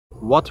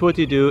what would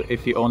you do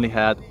if you only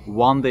had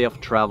one day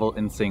of travel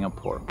in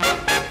Singapore?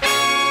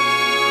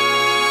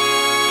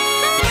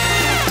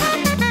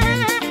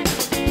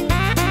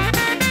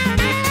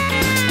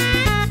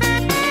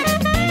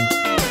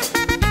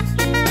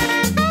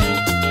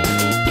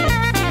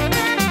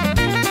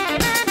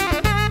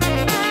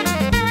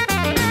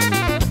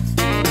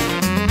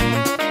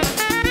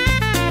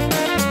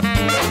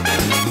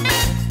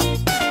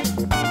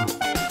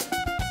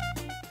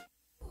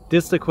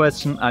 This is the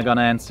question I'm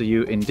gonna answer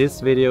you in this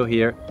video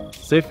here.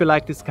 So if you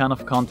like this kind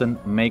of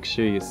content, make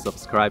sure you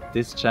subscribe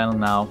this channel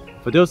now.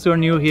 For those who are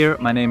new here,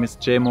 my name is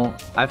Djemo.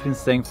 I've been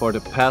staying for the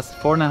past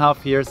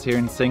 4.5 years here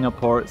in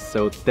Singapore,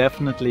 so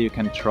definitely you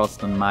can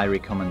trust on my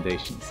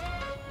recommendations.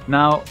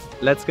 Now,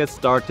 let's get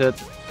started.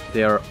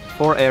 There are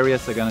 4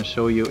 areas I'm gonna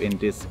show you in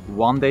this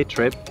one-day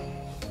trip.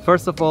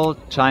 First of all,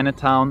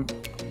 Chinatown.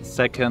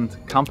 Second,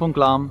 Kampong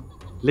Glam,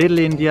 Little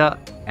India,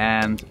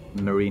 and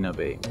Marina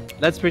Bay.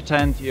 Let's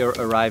pretend you're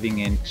arriving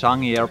in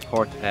Changi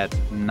Airport at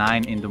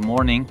 9 in the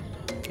morning.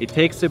 It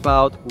takes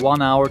about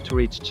 1 hour to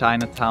reach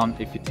Chinatown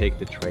if you take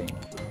the train.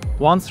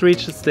 Once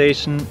reached the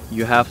station,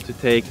 you have to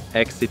take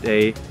exit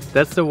A.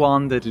 That's the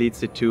one that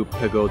leads you to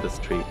Pagoda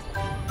Street.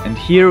 And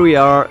here we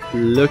are.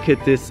 Look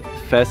at this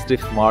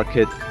festive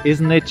market.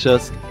 Isn't it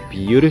just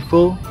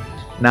beautiful?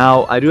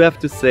 Now, I do have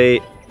to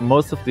say,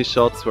 most of the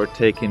shots were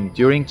taken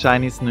during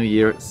Chinese New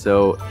Year,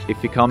 so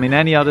if you come in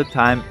any other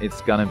time,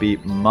 it's gonna be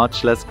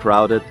much less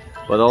crowded,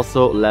 but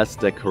also less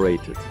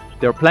decorated.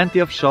 There are plenty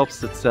of shops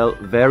that sell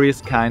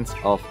various kinds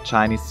of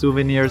Chinese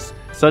souvenirs,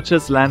 such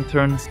as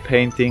lanterns,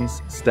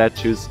 paintings,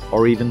 statues,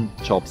 or even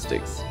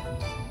chopsticks.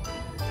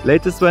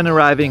 Latest when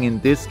arriving in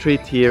this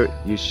street here,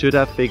 you should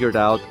have figured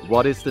out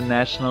what is the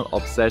national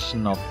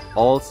obsession of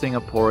all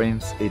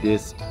Singaporeans. It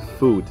is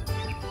food.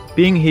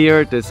 Being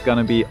here, there's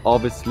gonna be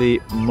obviously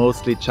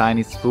mostly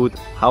Chinese food.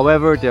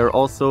 However, there are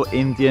also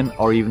Indian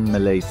or even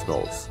Malay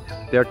stalls.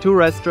 There are 2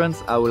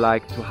 restaurants I would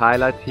like to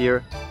highlight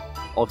here.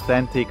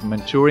 Authentic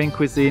Manchurian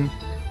cuisine,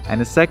 and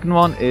the second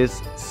one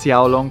is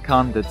Xiao Long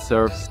Kan that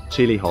serves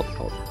chili hot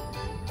pot.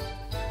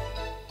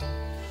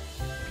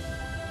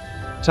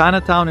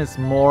 Chinatown is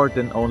more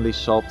than only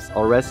shops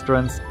or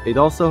restaurants. It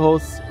also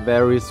hosts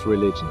various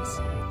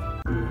religions.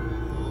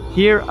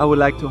 Here I would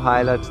like to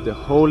highlight the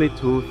Holy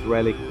Tooth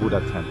Relic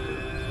Buddha Temple.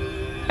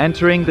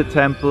 Entering the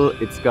temple,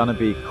 it's gonna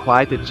be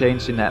quite a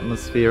change in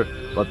atmosphere,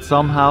 but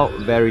somehow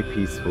very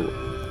peaceful.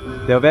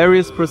 There are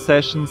various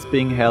processions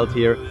being held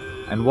here,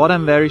 and what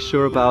I'm very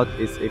sure about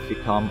is if you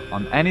come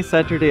on any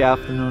Saturday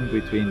afternoon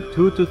between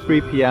 2 to 3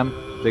 p.m,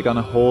 they're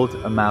gonna hold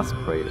a mass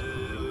prayer.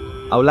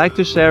 I would like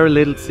to share a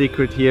little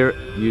secret here.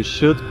 You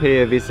should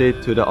pay a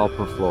visit to the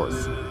upper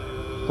floors.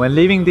 When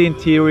leaving the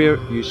interior,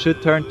 you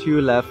should turn to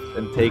your left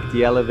and take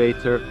the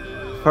elevator,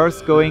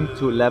 first going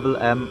to level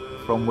M,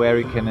 from where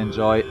you can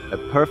enjoy a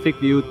perfect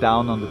view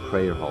down on the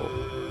prayer hall.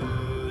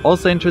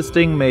 Also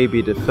interesting may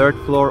be the 3rd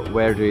floor,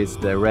 where there is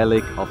the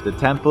relic of the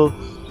temple,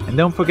 and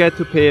don't forget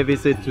to pay a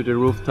visit to the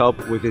rooftop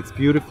with its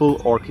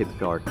beautiful orchid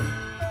garden.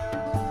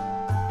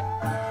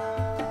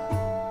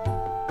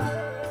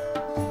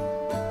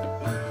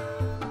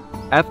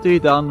 After you're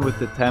done with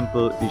the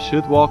temple, you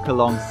should walk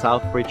along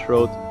South Bridge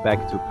Road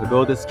back to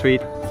Pagoda Street.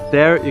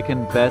 There you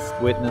can best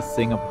witness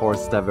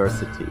Singapore's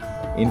diversity.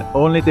 In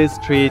only this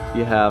street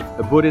you have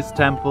a Buddhist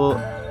temple,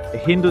 a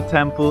Hindu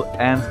temple,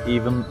 and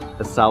even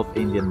a South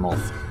Indian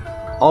mosque.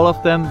 All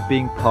of them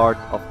being part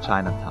of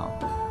Chinatown.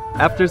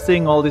 After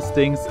seeing all these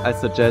things, I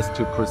suggest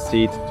to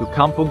proceed to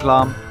Kampong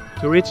Glam.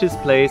 To reach this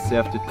place you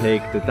have to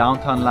take the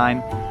downtown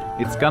line.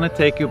 It's gonna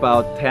take you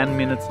about 10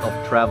 minutes of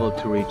travel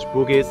to reach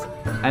Bugis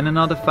and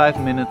another 5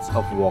 minutes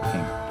of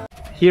walking.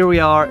 Here we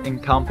are in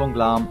Kampong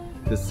Glam,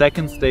 the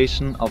 2nd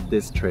station of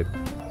this trip.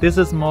 This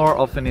is more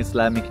of an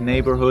Islamic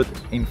neighborhood.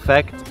 In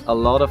fact, a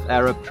lot of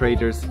Arab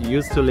traders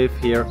used to live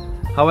here.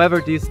 However,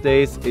 these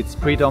days it's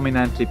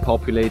predominantly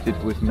populated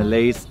with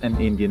Malays and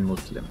Indian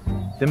Muslims.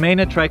 The main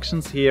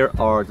attractions here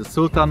are the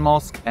Sultan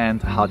Mosque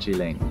and Haji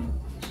Lane.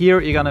 Here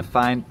you're gonna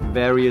find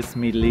various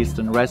Middle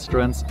Eastern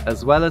restaurants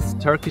as well as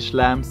Turkish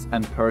lamps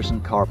and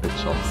Persian carpet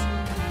shops.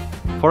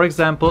 For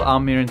example,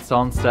 Amir &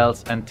 Son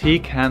sells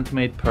antique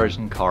handmade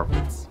Persian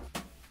carpets.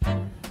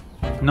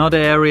 Another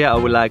area I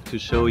would like to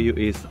show you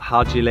is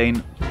Haji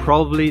Lane,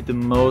 probably the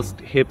most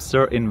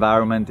hipster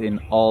environment in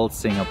all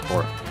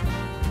Singapore.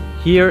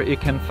 Here you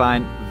can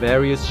find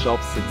various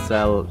shops that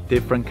sell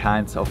different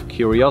kinds of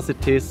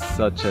curiosities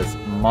such as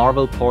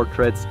marble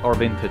portraits or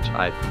vintage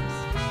items.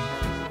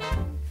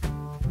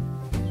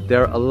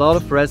 There are a lot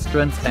of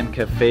restaurants and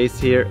cafes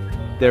here.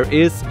 There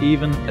is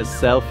even a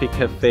selfie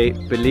cafe,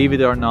 believe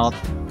it or not,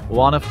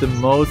 one of the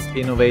most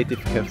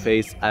innovative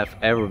cafes I've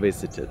ever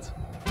visited.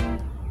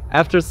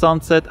 After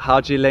sunset,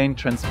 Haji Lane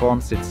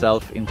transforms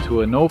itself into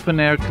an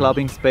open-air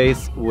clubbing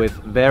space with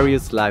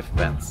various live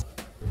bands.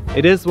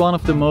 It is one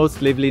of the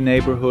most lively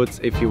neighborhoods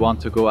if you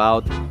want to go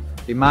out.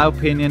 In my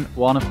opinion,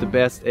 one of the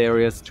best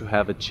areas to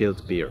have a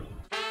chilled beer.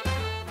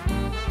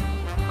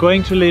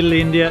 Going to Little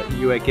India,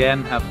 you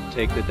again have to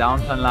take the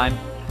downtown line.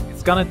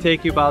 It's gonna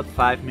take you about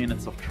 5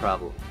 minutes of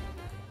travel.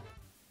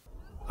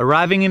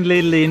 Arriving in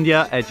Little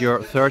India at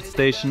your third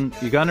station,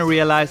 you're gonna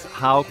realize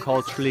how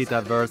culturally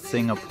diverse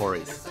Singapore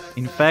is.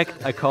 In fact,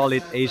 I call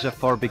it Asia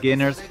for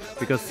beginners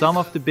because some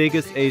of the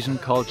biggest Asian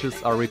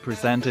cultures are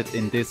represented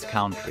in this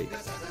country.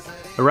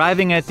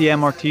 Arriving at the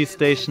MRT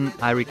station,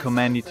 I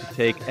recommend you to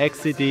take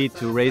XCD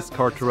to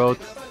Racecourt Road.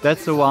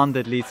 That's the one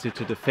that leads you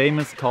to the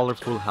famous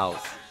colorful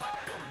house.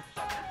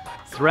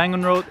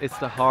 Serangoon Road is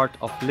the heart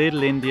of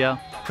Little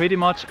India. Pretty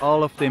much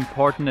all of the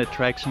important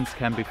attractions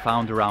can be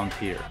found around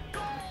here.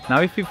 Now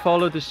if you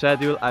follow the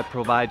schedule I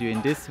provide you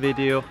in this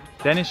video,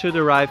 then you should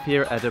arrive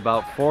here at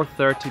about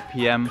 4:30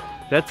 p.m.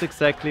 That's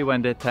exactly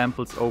when the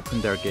temples open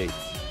their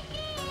gates.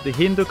 The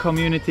Hindu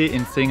community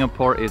in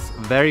Singapore is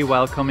very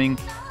welcoming.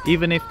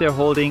 Even if they're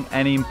holding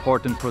any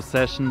important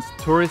processions,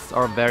 tourists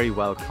are very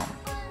welcome.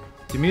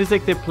 The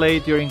music they play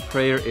during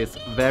prayer is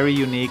very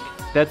unique.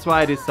 That's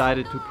why I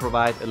decided to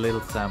provide a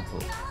little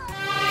sample.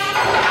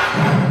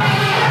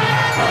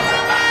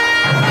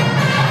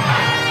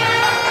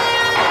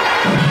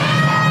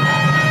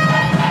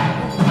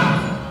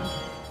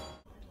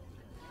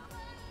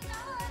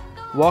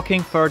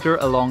 Walking further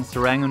along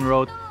Serangoon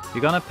Road,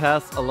 you're gonna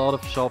pass a lot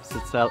of shops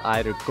that sell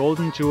either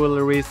golden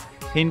jewelries,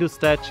 Hindu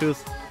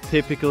statues,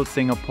 typical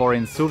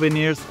Singaporean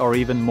souvenirs or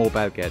even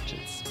mobile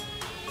gadgets.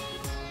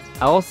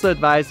 I also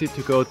advise you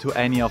to go to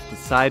any of the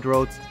side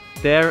roads.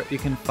 There you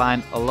can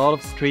find a lot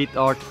of street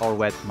art or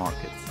wet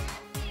markets.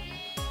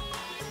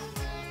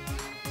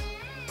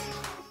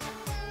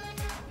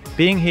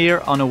 Being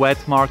here on a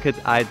wet market,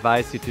 I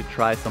advise you to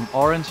try some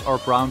orange or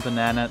brown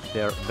banana.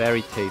 They're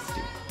very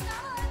tasty.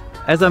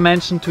 As I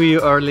mentioned to you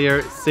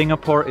earlier,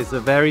 Singapore is a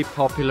very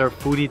popular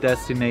foodie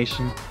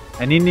destination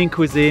and Indian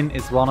cuisine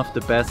is one of the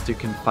best you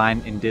can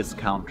find in this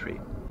country.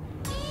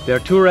 There are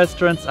two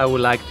restaurants I would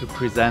like to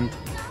present.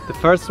 The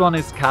first one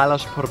is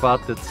Kailash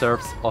Parbat that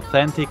serves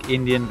authentic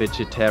Indian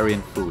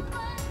vegetarian food.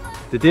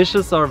 The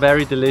dishes are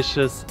very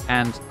delicious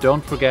and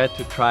don't forget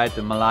to try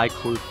the Malay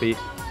kulfi,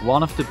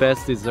 one of the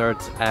best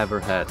desserts I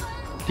ever had.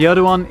 The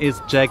other one is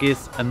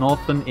Jaggi's, a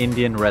northern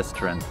Indian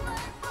restaurant.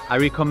 I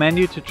recommend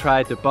you to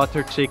try the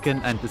butter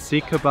chicken and the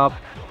seekh kebab,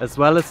 as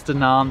well as the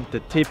naan, the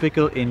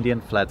typical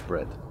Indian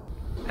flatbread.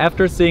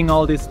 After seeing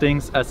all these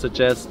things, I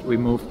suggest we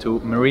move to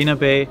Marina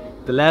Bay,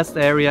 the last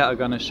area I'm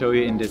gonna show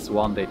you in this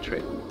one-day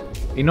trip.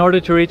 In order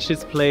to reach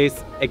this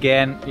place,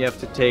 again, you have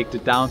to take the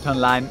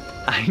downtown line.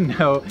 I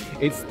know,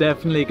 it's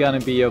definitely gonna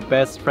be your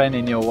best friend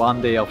in your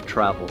one day of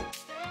travel.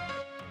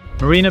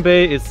 Marina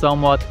Bay is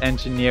somewhat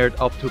engineered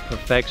up to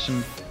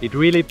perfection. It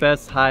really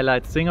best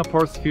highlights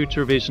Singapore's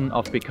future vision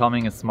of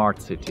becoming a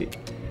smart city.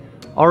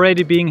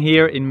 Already being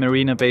here in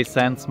Marina Bay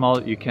Sands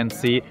Mall, you can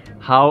see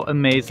how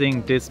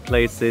amazing this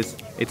place is.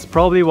 It's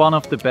probably one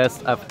of the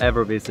best I've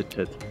ever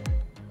visited.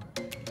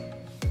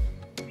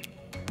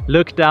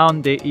 Look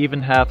down, they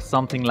even have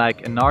something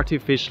like an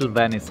artificial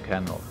Venice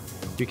canal.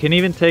 You can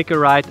even take a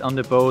ride on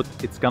the boat.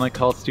 It's gonna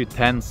cost you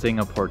 10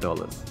 Singapore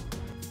dollars.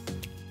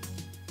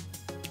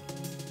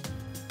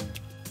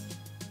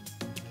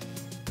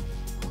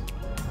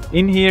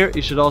 In here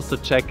you should also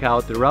check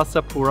out the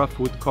Rasapura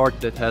food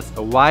court that has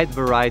a wide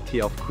variety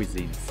of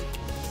cuisines.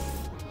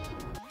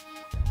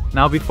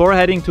 Now before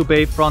heading to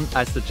Bayfront,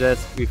 I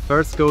suggest we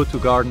first go to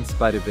Gardens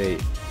by the Bay.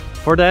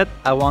 For that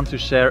I want to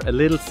share a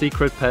little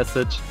secret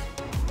passage.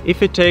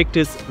 If you take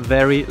this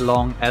very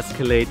long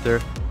escalator,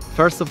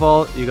 first of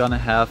all you're gonna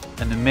have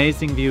an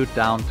amazing view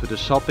down to the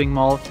shopping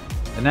mall,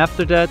 and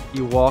after that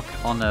you walk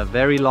on a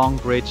very long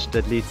bridge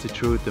that leads you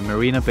through the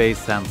Marina Bay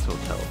Sands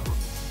Hotel.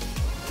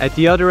 At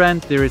the other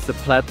end there is a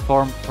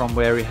platform from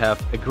where we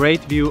have a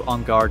great view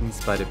on Gardens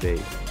by the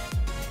Bay.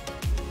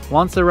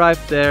 Once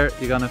arrived there,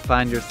 you're gonna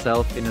find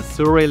yourself in a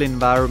surreal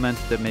environment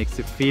that makes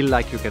you feel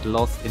like you get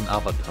lost in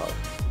Avatar.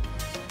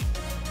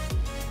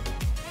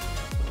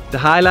 The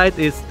highlight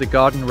is the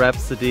Garden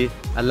Rhapsody,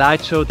 a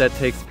light show that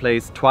takes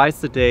place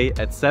twice a day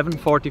at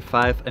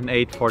 7:45 and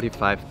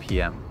 8:45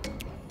 p.m.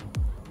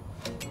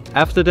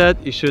 After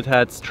that you should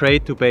head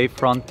straight to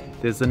Bayfront.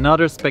 There's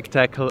another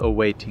spectacle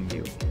awaiting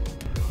you.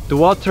 The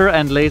water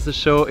and laser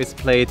show is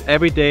played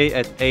every day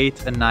at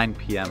 8 and 9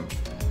 p.m.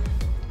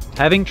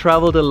 Having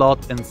traveled a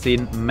lot and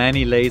seen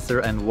many laser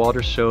and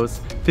water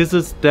shows, this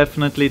is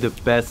definitely the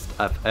best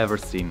I've ever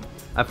seen.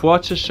 I've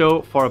watched the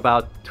show for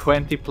about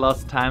 20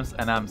 plus times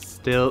and I'm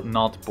still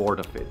not bored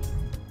of it.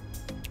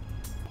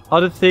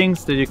 Other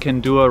things that you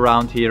can do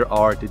around here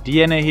are the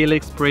DNA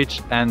Helix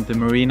Bridge and the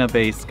Marina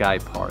Bay Sky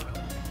Park.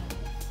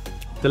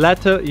 The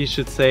latter you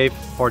should save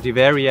for the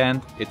very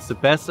end. It's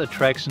the best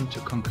attraction to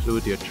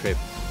conclude your trip.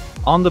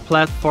 On the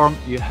platform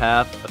you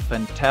have a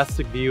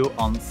fantastic view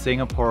on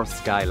Singapore's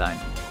skyline.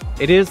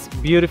 It is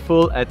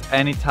beautiful at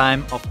any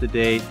time of the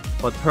day,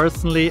 but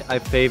personally I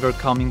favor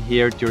coming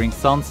here during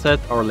sunset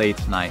or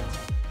late night.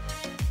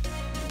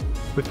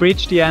 We've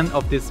reached the end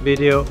of this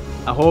video.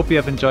 I hope you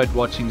have enjoyed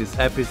watching this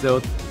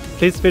episode.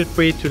 Please feel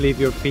free to leave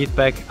your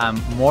feedback.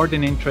 I'm more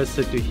than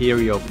interested to hear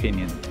your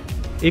opinion.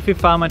 If you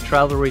found my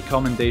travel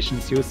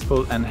recommendations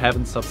useful and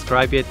haven't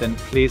subscribed yet, then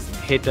please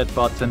hit that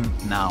button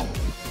now.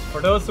 For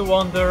those who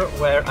wonder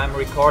where I'm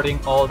recording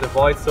all the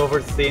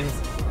voiceover scenes,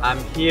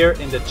 I'm here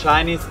in the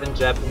Chinese and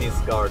Japanese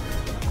garden.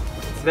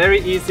 It's very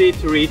easy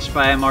to reach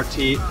by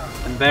MRT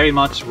and very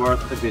much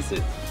worth a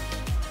visit.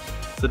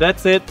 So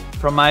that's it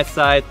from my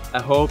side.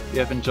 I hope you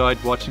have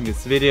enjoyed watching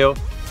this video.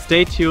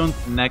 Stay tuned,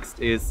 next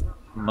is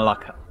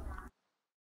Malacca.